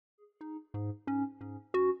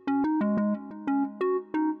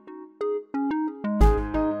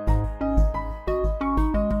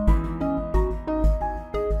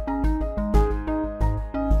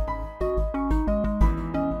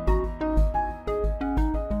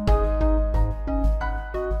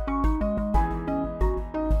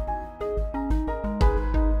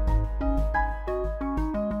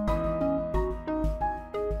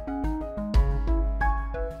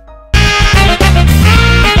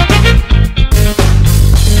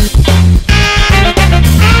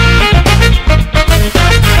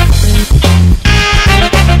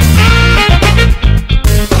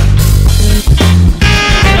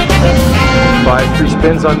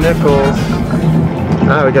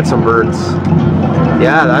Now we get some birds.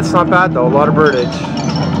 Yeah, that's not bad though. A lot of birdage.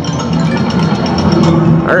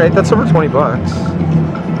 All right, that's over 20 bucks.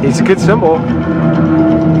 He's a good symbol.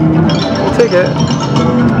 We'll take it.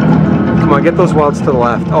 Come on, get those wilds to the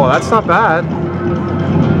left. Oh, that's not bad.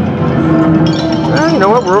 You know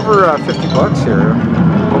what? We're over 50 bucks here.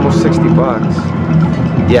 Almost 60 bucks.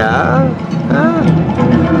 Yeah.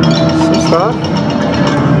 Some stuff.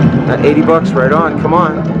 80 bucks right on. Come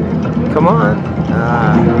on. Come on.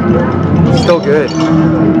 Still good.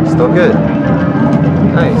 Still good.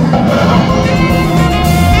 Nice.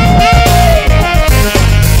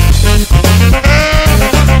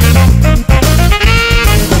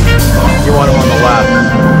 You want them on the left.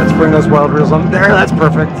 Let's bring those wild reels on. There, that's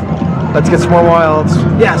perfect. Let's get some more wilds.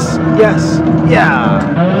 Yes, yes, yeah.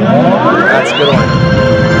 That's a good one.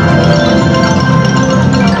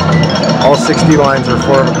 All 60 lines are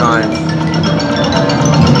 4 of a kind.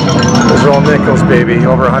 Those are all nickels, baby.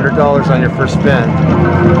 Over $100 on your first spin.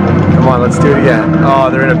 Come on, let's do it again. Oh,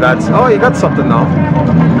 they're in a bad... Oh, you got something though.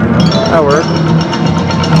 That worked.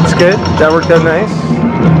 It's good. That worked out nice.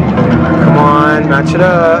 Come on, match it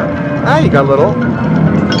up. Ah, you got a little.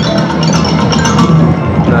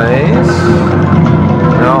 Nice.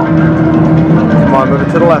 No. Come on, move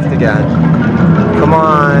it to the left again. Come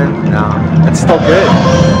on. No. That's still good.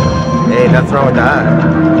 Hey, nothing wrong with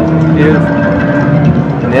that. Beautiful.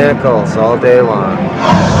 Nickels all day long.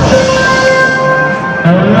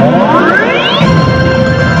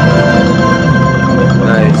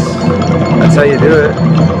 Nice. That's how you do it.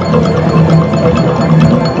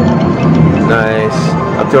 Nice.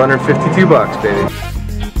 Up to 152 bucks, baby.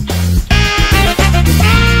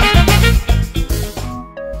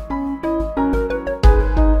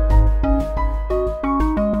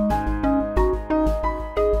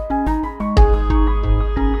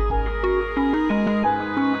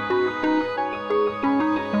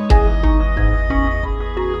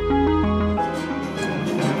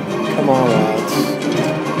 Come on, lads.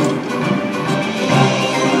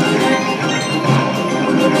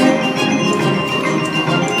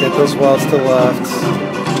 Get those wilds to the left.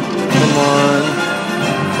 Come on.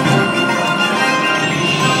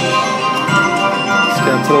 Let's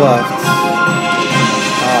get them to the left.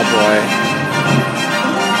 Oh boy.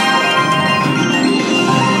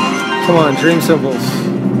 Come on, dream symbols.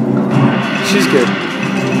 She's good.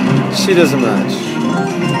 She doesn't match.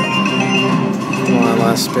 Come on,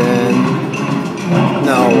 last spin.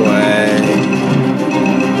 No way.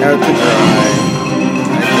 Out to dry.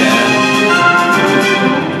 Again.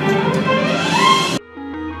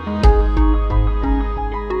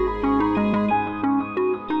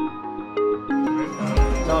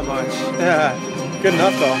 Not much. Yeah. Good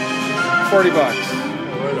enough though. 40 bucks.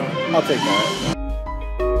 Right on. I'll take that.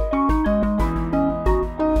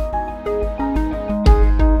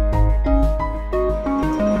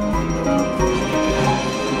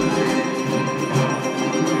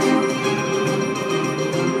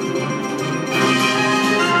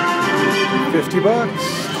 $50.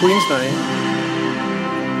 Queen's night.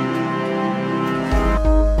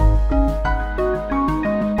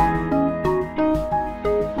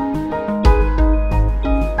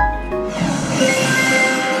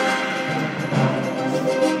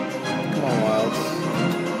 Come on, wilds.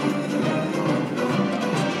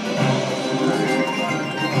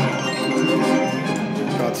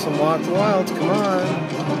 Got some locked wilds. Come on.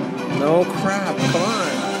 No crap. Come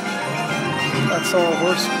on. That's all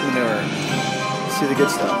horse manure. See the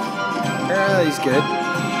good stuff. Yeah, he's good.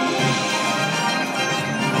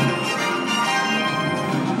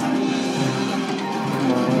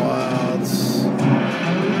 Come on, wilds.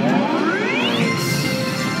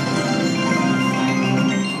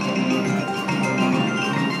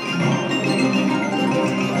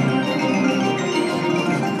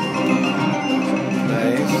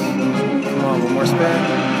 Nice. Come on, one more spin.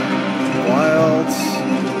 Wilds.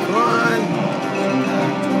 Come on.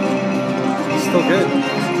 Still good.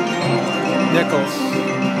 Nickels.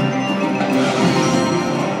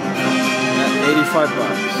 At 85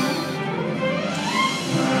 bucks.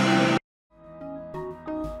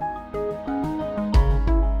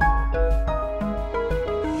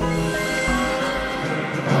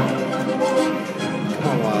 Come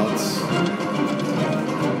on, wilds.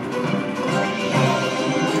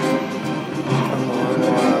 Come on,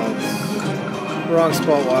 wilds. Wrong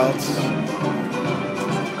spot, wilds.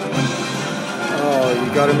 Oh, you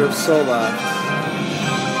gotta move so left.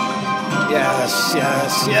 Yes,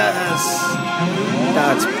 yes, yes.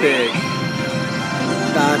 That's big.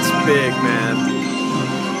 That's big, man.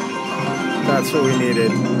 That's what we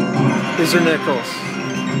needed. These are nickels.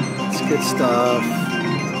 It's good stuff.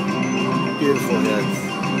 Beautiful hits.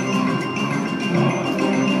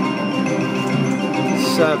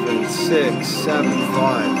 7, 6, 7,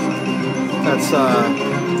 5. That's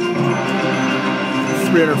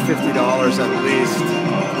 $350 at least.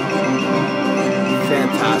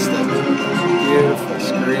 Fantastic. Beautiful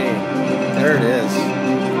screen. There it is.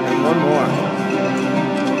 And one more.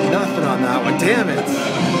 Nothing on that one. Damn it.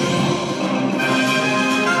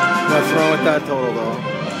 Nothing wrong with that total though.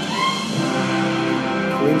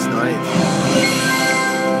 Queen's ninth.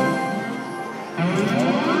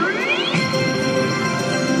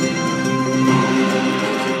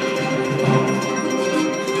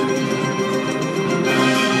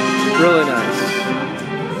 Really nice.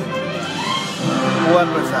 One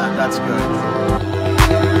with that, that's good.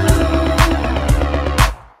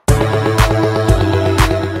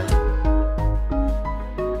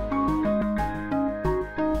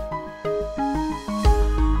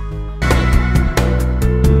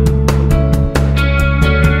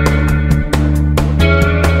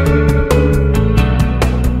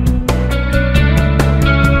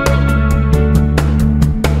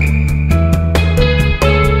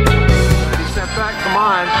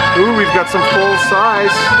 Ooh, we've got some full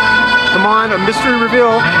size. Come on, a mystery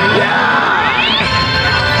reveal. Yeah!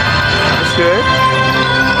 That's good.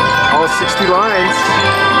 All 60 lines.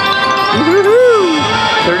 Woohoo!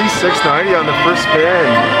 36.90 on the first spin.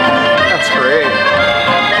 That's great.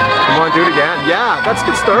 Come on, do it again. Yeah, that's a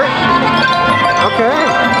good start. Okay.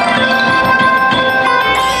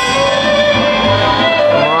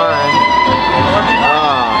 Come on.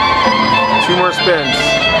 Ah, 2 more spins.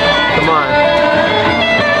 Come on.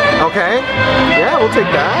 Okay, yeah, we'll take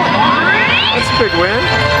that. That's a big win.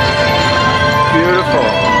 Beautiful.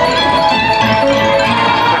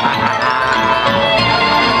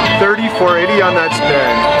 34.80 on that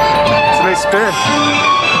spin. It's a nice spin.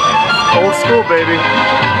 Old school, baby.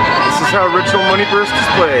 This is how original Money Burst is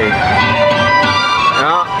played.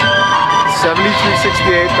 Yeah,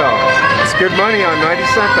 73.68 though. It's good money on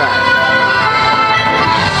 90-cent bet.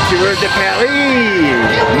 Tour de Paris.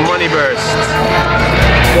 Money Burst.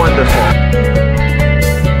 Wonderful.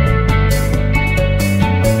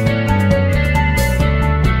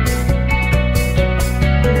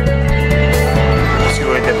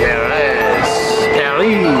 Tour de Paris.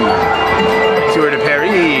 Paris. Tour de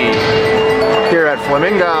Paris. Here at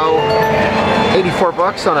Flamingo. 84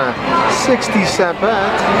 bucks on a 60-cent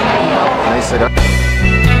bet. Nice it up.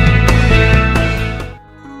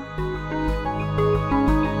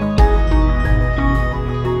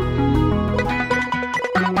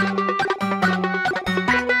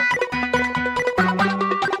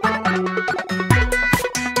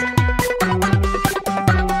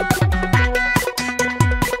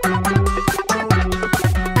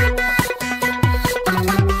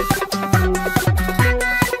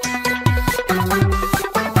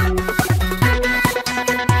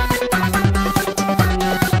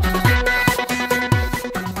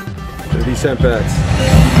 Cent bets.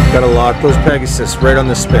 Gotta lock those Pegasus right on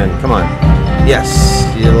the spin. Come on. Yes.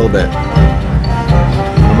 A little bit.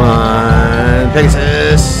 Come on.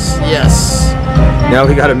 Pegasus. Yes. Now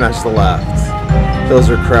we gotta match the left. Those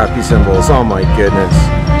are crappy symbols. Oh my goodness.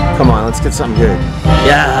 Come on, let's get something good.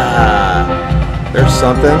 Yeah. There's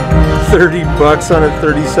something. 30 bucks on a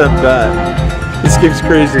 30-cent bet. This game's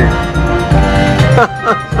crazy.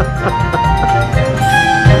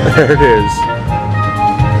 There it is.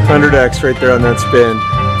 100x right there on that spin.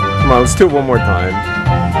 Come on, let's do it one more time.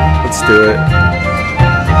 Let's do it.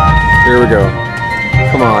 Here we go.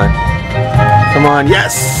 Come on. Come on.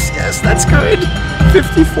 Yes! Yes, that's good.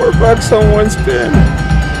 54 bucks on one spin.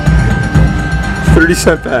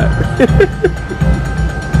 30-cent bet.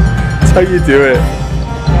 That's how you do it.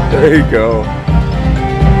 There you go.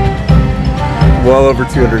 Well over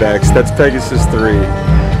 200x. That's Pegasus 3.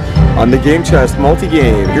 On the Game Chest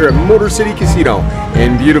multi-game here at Motor City Casino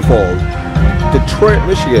in beautiful Detroit,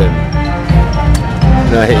 Michigan.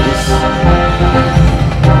 Nice.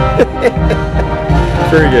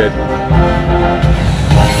 Very good.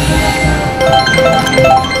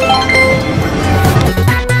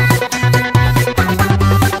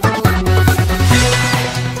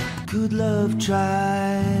 Could love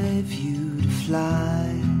drive you to fly?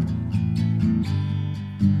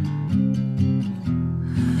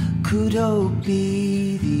 Could hope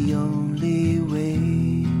be the only way?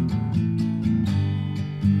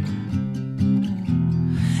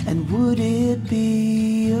 And would it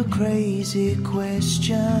be a crazy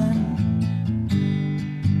question?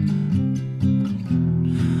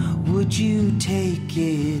 Would you take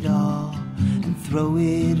it all and throw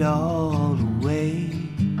it all away?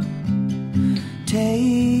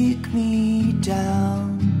 Take me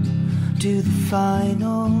down to the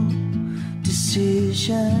final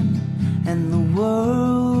decision, and the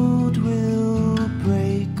world will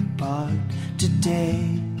break apart today.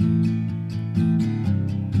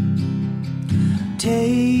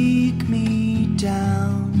 Take me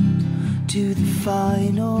down to the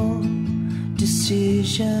final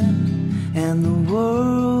decision, and the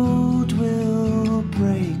world